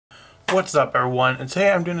What's up, everyone? And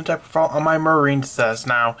today I'm doing a deck profile on my Marincess.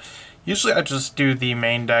 Now, usually I just do the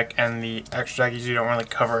main deck and the extra deck. Usually don't really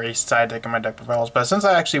cover a side deck in my deck profiles, but since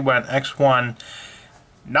I actually went X-1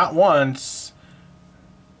 not once,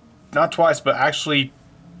 not twice, but actually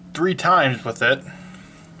 3 times with it,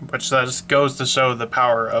 which just goes to show the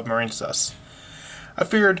power of Marincess, I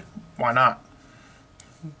figured, why not?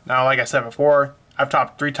 Now, like I said before, I've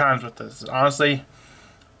topped 3 times with this. Honestly,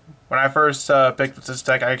 when I first picked this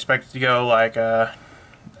deck, I expected to go like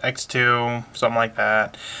X2, something like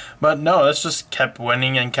that. But no, it's just kept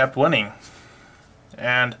winning and kept winning.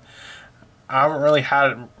 And I haven't really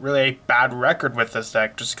had a bad record with this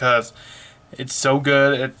deck just because it's so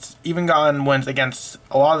good. It's even gotten wins against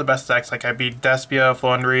a lot of the best decks. Like I beat Despia,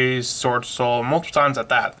 Flundries, Sword Soul multiple times at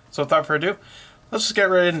that. So without further ado, let's just get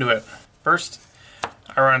right into it. First,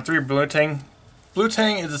 I run 3 Blue Ting. Blue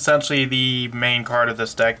Ting is essentially the main card of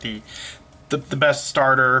this deck, the best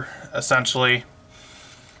starter, essentially.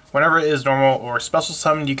 Whenever it is normal or special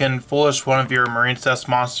summoned, you can foolish one of your Marincess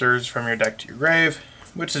monsters from your deck to your grave,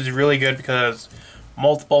 which is really good because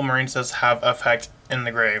multiple Marincess have effect in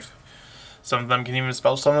the grave. Some of them can even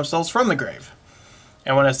spell summon themselves from the grave.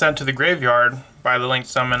 And when it's sent to the graveyard by the linked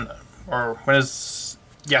summon, or when it's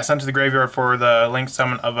sent to the graveyard for the linked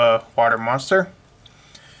summon of a water monster,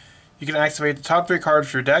 you can activate the top 3 cards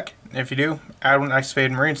for your deck, and if you do, add one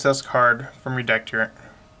activated Marincess card from your deck to your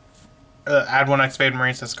add one activated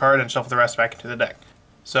Marincess card and shuffle the rest back into the deck.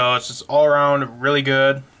 So it's just all around really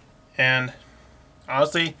good, and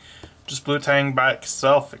honestly, just Blue Ting by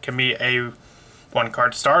itself, it can be a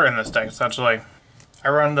 1-card starter in this deck essentially. I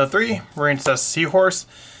run the 3 Marincess Seahorse.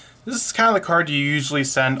 This is kind of the card you usually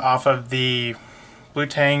send off of the Blue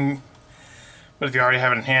Ting. But if you already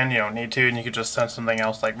have it in hand, you don't need to, and you could just send something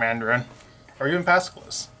else like Mandarin, or even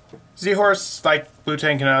Pascalis. Seahorse, like Blue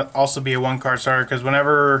Ting, can also be a 1-card starter, because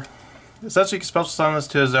whenever, essentially you can special summon this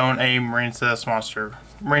to a zone a Marincess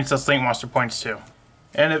Link monster points to.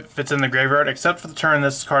 And if it's in the graveyard, except for the turn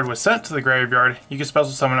this card was sent to the graveyard, you can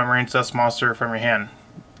special summon a Marincess monster from your hand.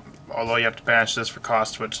 Although you have to banish this for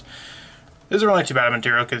cost, which isn't really too bad of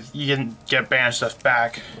material, because you can get banished stuff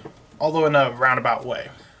back, although in a roundabout way.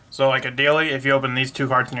 So like ideally, if you open these 2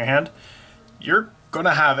 cards in your hand, you're going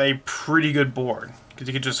to have a pretty good board. Because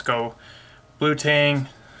you could just go Blue Ting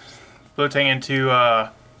into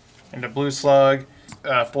Blue Slug,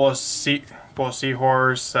 full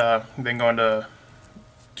Seahorse, then go into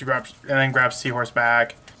grab Seahorse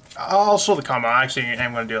back. I'll show the combo. Actually,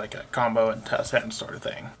 I'm going to do like a combo and test it and sort of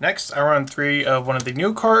thing. Next, I run 3 of one of the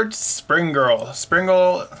new cards, Spring Girl. Spring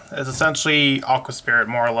Girl is essentially Aqua Spirit,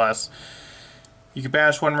 more or less. You can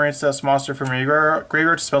banish 1 Marincess monster from your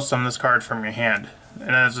graveyard to special summon this card from your hand.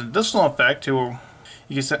 And as an additional effect, you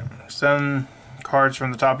can send cards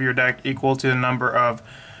from the top of your deck equal to the number of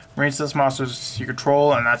Marincess monsters you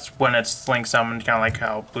control, and that's when it's link summoned, kind of like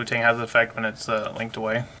how Blue Ting has the effect when it's linked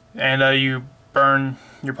away. And you burn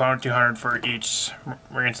your opponent 200 for each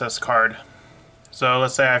Marincess card. So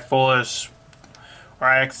let's say I foolish, or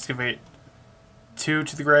I excavate 2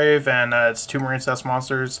 to the grave, and it's 2 Marincess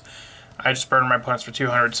monsters. I just burned my opponents for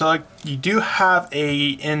 200. So like, you do have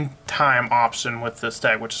a in-time option with this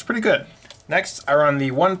deck, which is pretty good. Next, I run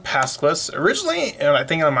the 1 Pascalis. Originally, and I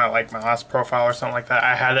think on my last profile or something like that,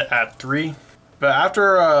 I had it at 3. But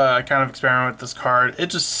after I kind of experimented with this card,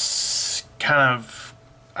 it just kind of,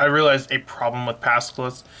 I realized a problem with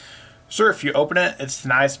Pascalis. Sure, if you open it, it's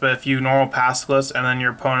nice, but if you normal Pascalis and then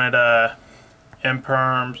your opponent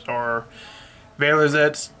imperms or Veilers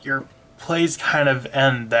it, your plays kind of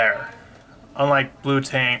end there. Unlike Blue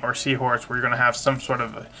Ting or Seahorse, where you're going to have some sort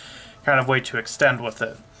of kind of way to extend with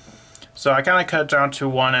it. So I kind of cut it down to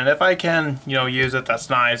 1, and if I can, use it, that's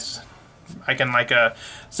nice. I can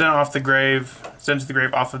send it to the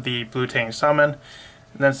grave off of the Blue Ting summon,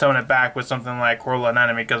 and then summon it back with something like Coral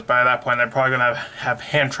Anemone, because by that point they're probably going to have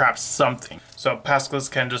hand trapped something. So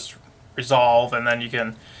Pascalis can just resolve, and then you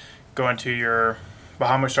can go into your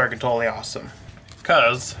Bahamut Shark and totally awesome.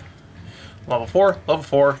 Because level 4,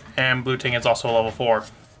 and Blue Ting is also level 4.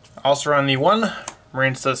 I also run the 1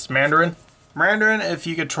 Marincess Mandarin. Mandarin, if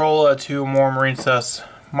you control 2 more Marincess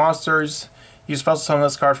monsters, you special summon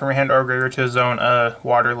this card from your hand or graveyard to a zone a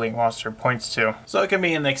water link monster points to. So it can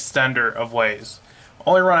be an extender of ways.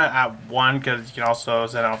 Only run it at 1 because you can also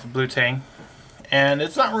send out the Blue Ting. And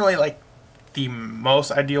it's not really like the most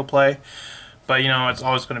ideal play, but it's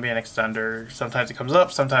always going to be an extender. Sometimes it comes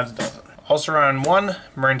up, sometimes it doesn't. Also run 1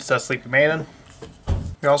 Marincess Sleepy Maiden.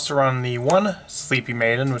 We also run the 1 Sleepy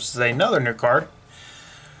Maiden, which is another new card.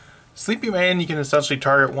 Sleepy Maiden, you can essentially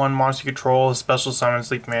target 1 monster you control, special summon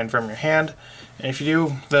Sleepy Maiden from your hand, and if you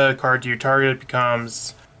do, the card you target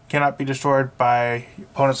becomes cannot be destroyed by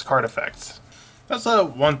opponent's card effects. That's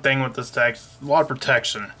one thing with this deck, a lot of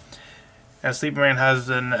protection. And Sleeping Man has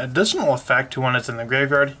an additional effect to when it's in the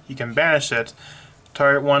graveyard. You can banish it,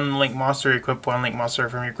 target one link monster, equip one link monster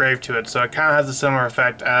from your grave to it. So it kind of has a similar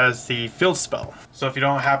effect as the field spell. So if you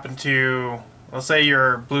don't happen to, let's say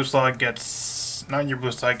your blue slug gets, not your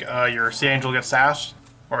blue slug, your Sea Angel gets sashed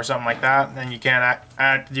or something like that, and you can't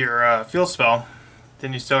add your field spell,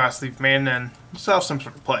 then you still got Sleep Maiden and you still have some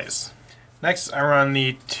sort of plays. Next, I run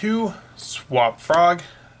the 2 Swap Frog,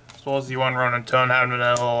 as well as the 1 Ronin Tone, having a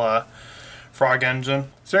little Frog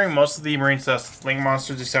engine. Considering most of the Marincess link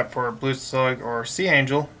monsters, except for Blue Slug or Sea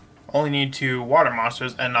Angel, only need 2 water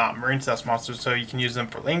monsters and not Marincess monsters, so you can use them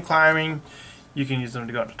for lane climbing, you can use them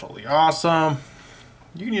to go into Totally Awesome,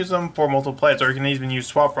 you can use them for multiple plays, or you can even use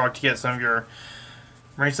Swap Frog to get some of your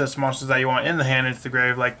Marincess monsters that you want in the hand into the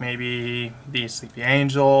grave, like maybe the Sleepy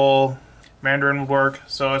Angel, Mandarin would work,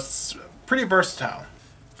 so it's pretty versatile.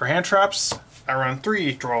 For hand traps, I run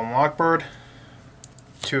 3 Droll and Lockbird,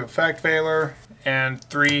 2 Effect Veiler, and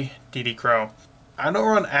 3 DD Crow. I don't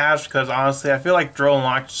run Ash because honestly I feel like Droll and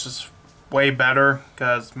Lock is just way better,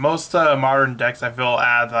 because most modern decks I feel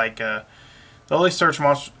add like they'll only search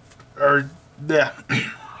monster, or yeah,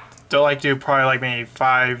 they'll like do probably like maybe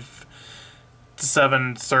 5 to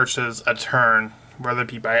 7 searches a turn, whether it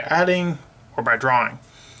be by adding or by drawing.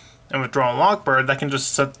 And with Droll and Lockbird, that can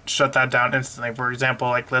just shut that down instantly. For example,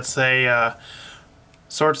 like let's say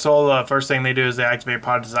Sword Soul, the first thing they do is they activate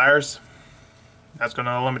Pot of Desires. That's going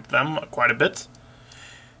to limit them quite a bit.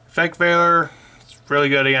 Effect Veiler is really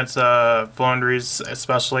good against Floowandereeze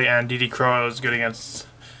especially, and DD Crow is good against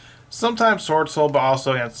sometimes Sword Soul, but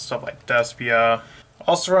also against stuff like Despia.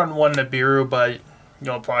 Also run 1 Nibiru, but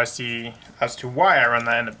you'll probably see as to why I run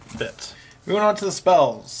that in a bit. Moving on to the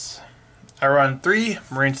spells. I run 3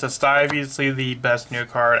 Marincess Dive, obviously the best new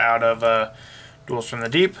card out of Duels from the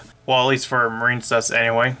Deep. Well, at least for Marincess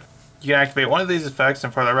anyway. You can activate one of these effects,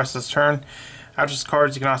 and for the rest of this turn, after this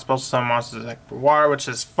cards, you can also special summon monsters like for water, which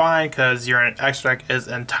is fine because your extra deck is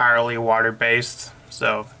entirely water based,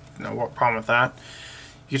 so no problem with that.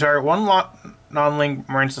 You can target one non-link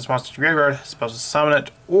Marincess monster to your graveyard, special summon it,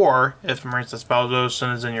 or if Marincess Battle Ocean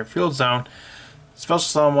is in your field zone, special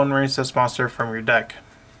summon one Marincess monster from your deck.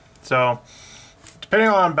 So, depending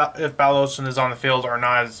on if Battle Ocean is on the field or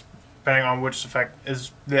not, is depending on which effect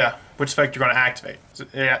which effect you're going to activate. So,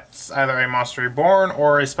 yeah, it's either a Monster Reborn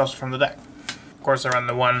or a special from the deck. Of course, I run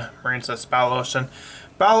the 1 Marincess Battle Ocean.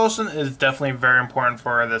 Battle Ocean is definitely very important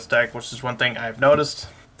for this deck, which is one thing I've noticed.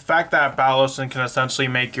 The fact that Battle Ocean can essentially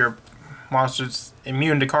make your monsters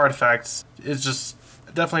immune to card effects is just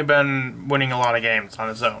definitely been winning a lot of games on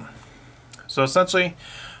its own. So essentially,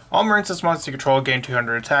 all Marincess monsters you control gain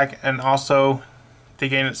 200 attack, and also they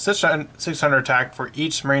gain 600 attack for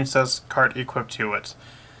each Marincess card equipped to it.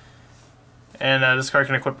 And this card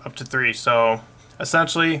can equip up to 3, so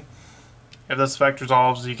essentially, if this effect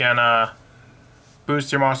resolves, you can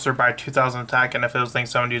boost your monster by 2000 attack, and if it was being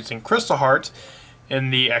summoned using Crystal Heart in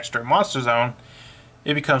the extra monster zone,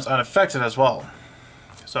 it becomes unaffected as well.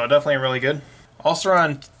 So definitely really good. Also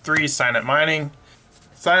run 3 Silent Mining.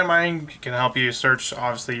 Silent Mining can help you search,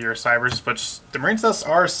 obviously, your cybers, but the Marincess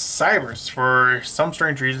are cybers for some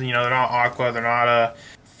strange reason. You know, they're not aqua, they're not a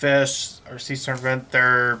fish or sea serpent,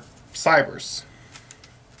 they're cybers.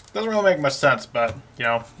 Doesn't really make much sense, but, you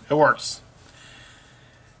know, it works.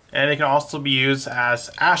 And it can also be used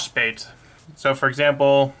as ash bait. So, for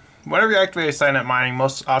example, whenever you activate Silent Mining,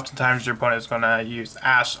 most oftentimes your opponent is going to use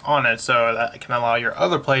ash on it, so that can allow your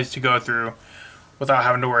other plays to go through without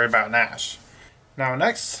having to worry about an ash. Now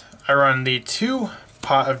next, I run the 2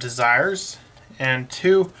 Pot of Desires and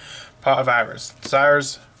 2 Pot of Avarice.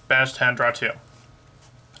 Desires, banish 10, draw 2.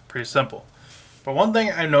 Pretty simple. But one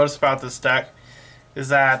thing I noticed about this deck is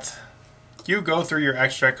that you go through your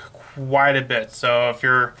extra deck quite a bit. So if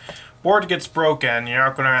your board gets broken, you're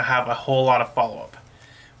not going to have a whole lot of follow-up.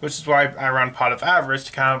 Which is why I run Pot of Avarice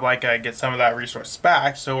to kind of like get some of that resource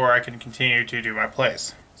back, so where I can continue to do my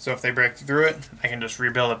plays. So if they break through it, I can just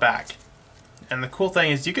rebuild it back. And the cool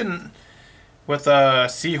thing is you can, with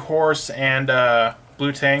Seahorse and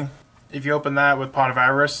Blue Ting, if you open that with Pot of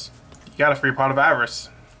Avarice, you got a free Pot of Avarice.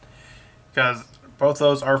 Because both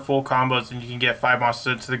those are full combos and you can get 5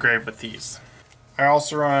 monsters into the grave with these. I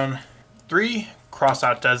also run 3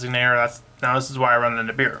 Crossout Designator. Now this is why I run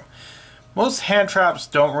the Nibiru. Most hand traps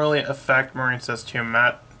don't really affect Marincess too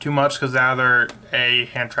much because either a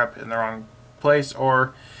hand trap in the wrong place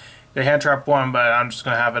or they hand trap one, but I'm just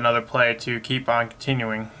going to have another play to keep on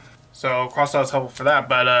continuing. So Crossout is helpful for that,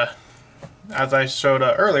 but as I showed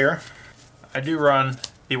earlier, I do run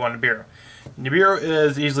the 1 Nibiru. Nibiru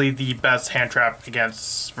is easily the best hand trap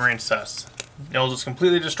against Marincess. It'll just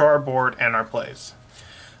completely destroy our board and our plays.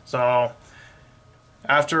 So,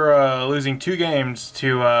 after losing 2 games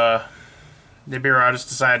to Nibiru, I just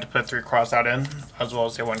decided to put 3 cross out in, as well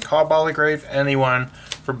as the 1 Cobalt Grave and the 1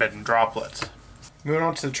 Forbidden Droplet. Moving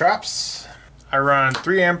on to the traps, I run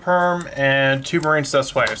 3 Imperm and 2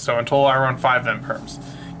 Marincess Waves, so in total I run 5 Imperms.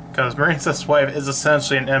 Because Marincess Wave is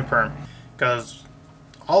essentially an Imperm, because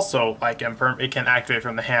also, like Imperm, it can activate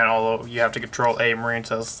from the hand, although you have to control a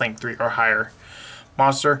Marincess Link 3 or higher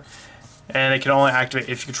monster. And it can only activate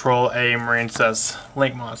if you control a Marincess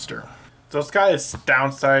Link monster. So this guy has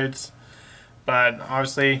downsides, but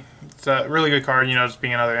obviously it's a really good card, you know, just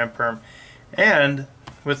being another Imperm. And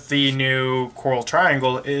with the new Coral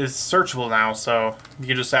Triangle, it is searchable now, so you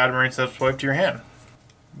can just add Marincess Wave to your hand.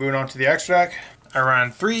 Moving on to the extra deck, I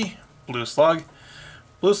run 3 Blue Slug.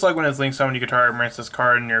 Blue Slug, when it's linked summoned, you can target Marincess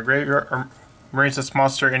card in your graveyard, or Marincess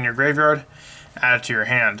monster in your graveyard, add it to your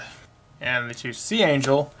hand. And the 2 Sea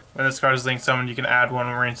Angel, when this card is linked summoned, you can add 1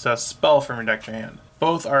 Marincess spell from your deck to your hand.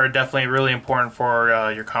 Both are definitely really important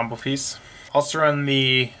for your combo piece. Also run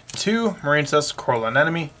the 2 Marincess Coral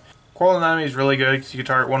Anemone. Coral Anemone is really good because you can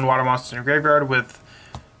target 1 water monster in your graveyard with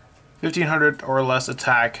 1500 or less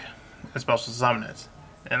attack and special summon it.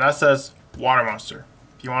 And that says water monster.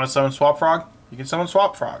 If you want to summon Swap Frog, you can summon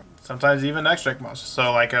Swap Frog. Sometimes even extra deck monsters.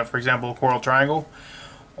 So like for example, Coral Triangle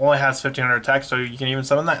only has 1500 attack, so you can even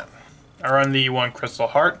summon that. I run the 1 Crystal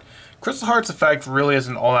Heart. Crystal Heart's effect really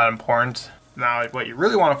isn't all that important. Now what you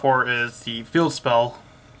really want it for is the field spell,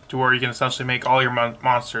 to where you can essentially make all your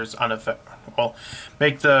monsters unaffected. Well,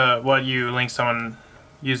 make what you link summon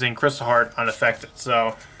using Crystal Heart unaffected.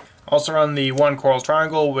 So, also run the 1 Coral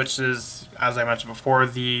Triangle, which is, as I mentioned before,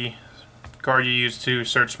 the card you use to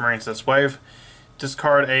search Marincess Wave.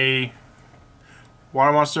 Discard a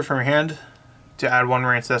water monster from your hand to add 1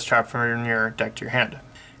 Marincess trap from your deck to your hand.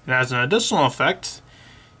 And as an additional effect,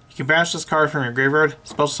 you can banish this card from your graveyard,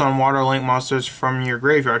 special summon water link monsters from your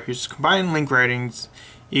graveyard whose combined link ratings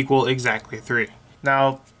equal exactly 3.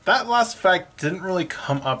 Now, that last effect didn't really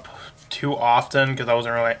come up too often because I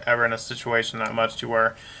wasn't really ever in a situation that much to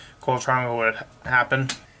where Coral Triangle would happen.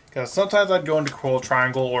 Because sometimes I'd go into Coral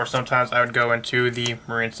Triangle, or sometimes I would go into the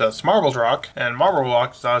Marincess Marble Rock. And Marble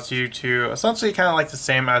Rock allows you to essentially kind of like the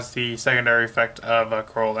same as the secondary effect of a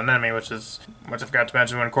Coral Anemone, which I forgot to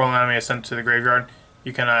mention, when Coral Anemone is sent to the graveyard,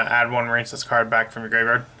 you can add 1 Marincess card back from your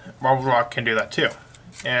graveyard. Marble Rock can do that too.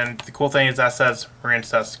 And the cool thing is that says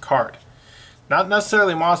Marincess card. Not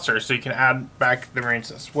necessarily monsters, so you can add back the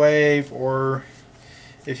Marincess Wave, or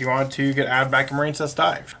if you want to, you could add back a Marincess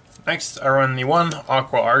Dive. Next, I run the 1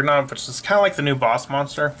 Aqua Argonaut, which is kind of like the new boss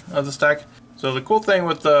monster of this deck. So the cool thing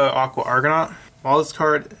with the Aqua Argonaut, while this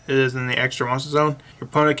card is in the extra monster zone, your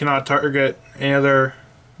opponent cannot attack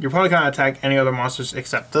any other monsters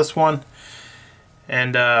except this one.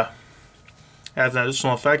 And as an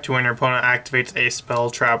additional effect, when your opponent activates a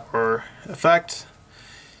spell, trap, or effect,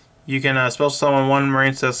 you can special summon 1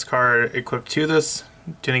 Marincess card equipped to this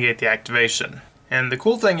to negate the activation. And the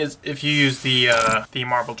cool thing is, if you use the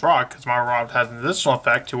Marbled Rock, because Marbled Rock has an additional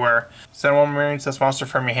effect to where send 1 Marincess monster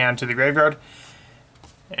from your hand to the graveyard,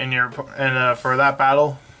 and for that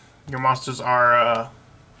battle, your monsters are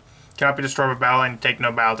cannot be destroyed by battle and take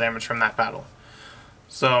no battle damage from that battle.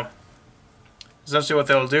 So essentially, what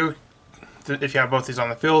they'll do, if you have both these on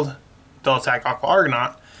the field, they'll attack Aqua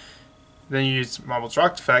Argonaut. Then you use Marbled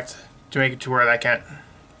Rock effect to make it to where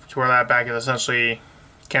that back is essentially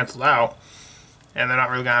canceled out, and they're not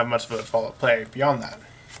really gonna have much of a follow-up play beyond that.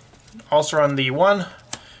 Also run the 1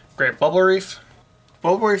 Great Bubble Reef.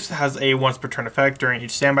 Bubble Reef has a once per turn effect. During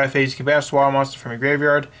each standby phase, you can banish a water monster from your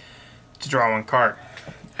graveyard to draw 1 card.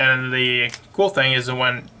 And the cool thing is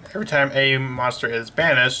that every time a monster is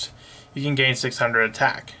banished, you can gain 600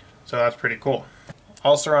 attack. So that's pretty cool.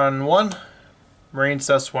 Also run 1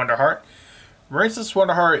 Marincess Wonderheart. Marincess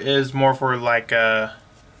Wonderheart is more for like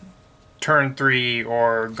turn 3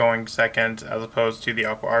 or going second, as opposed to the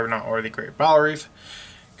Aqua Argonaut or the Great Bubble Reef.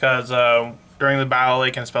 Because during the battle,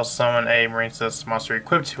 it can special summon a Marincess monster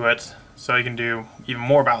equipped to it, so you can do even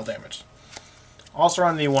more battle damage. Also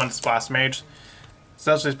run the 1 Splash Mage.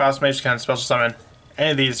 Essentially, Splash Mage can special summon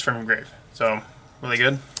any of these from your grave, so really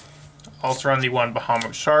good. Also run the 1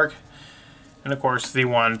 Bahamut Shark, and of course the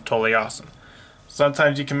 1 Totally Awesome.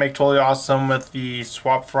 Sometimes you can make Totally Awesome with the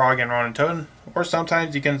Swap Frog and Ronin Totem, or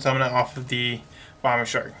sometimes you can summon it off of the Bahamut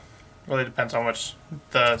Shark. Really depends on which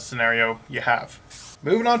the scenario you have.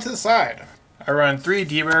 Moving on to the side, I run 3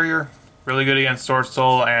 D-Barrier, really good against Sword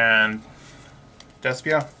Soul and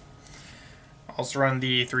Despia. Also run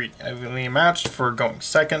the 3 Evenly Matched for going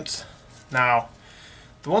second. Now,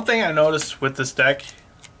 the one thing I noticed with this deck,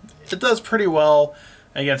 it does pretty well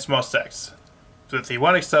against most decks, with the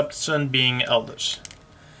one exception being Eldritch.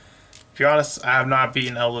 To be honest, I have not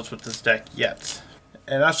beaten Eldritch with this deck yet.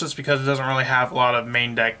 And that's just because it doesn't really have a lot of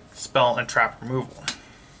main deck spell and trap removal.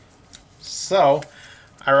 So,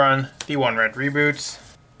 I run the 1 red Reboot,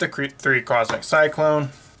 the 3 Cosmic Cyclone,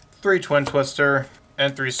 3 Twin Twister,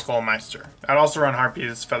 and 3 Skullmeister. I'd also run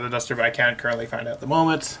Harpy's Feather Duster, but I can't currently find it at the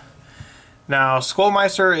moment. Now,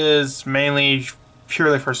 Skullmeister is mainly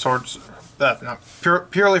purely for swords,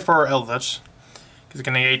 purely for Eldritch. He's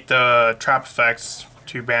going to negate the trap effects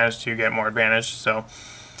to banish to get more advantage. So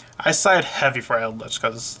I side heavy for Eldritch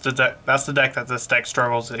because that's the deck that this deck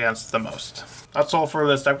struggles against the most. That's all for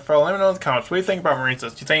this deck profile. Let me know in the comments. What do you think about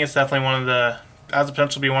Marincess? Do you think it's definitely has the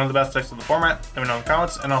potential to be one of the best decks of the format? Let me know in the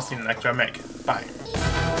comments, and I'll see you in the next video I make. Bye.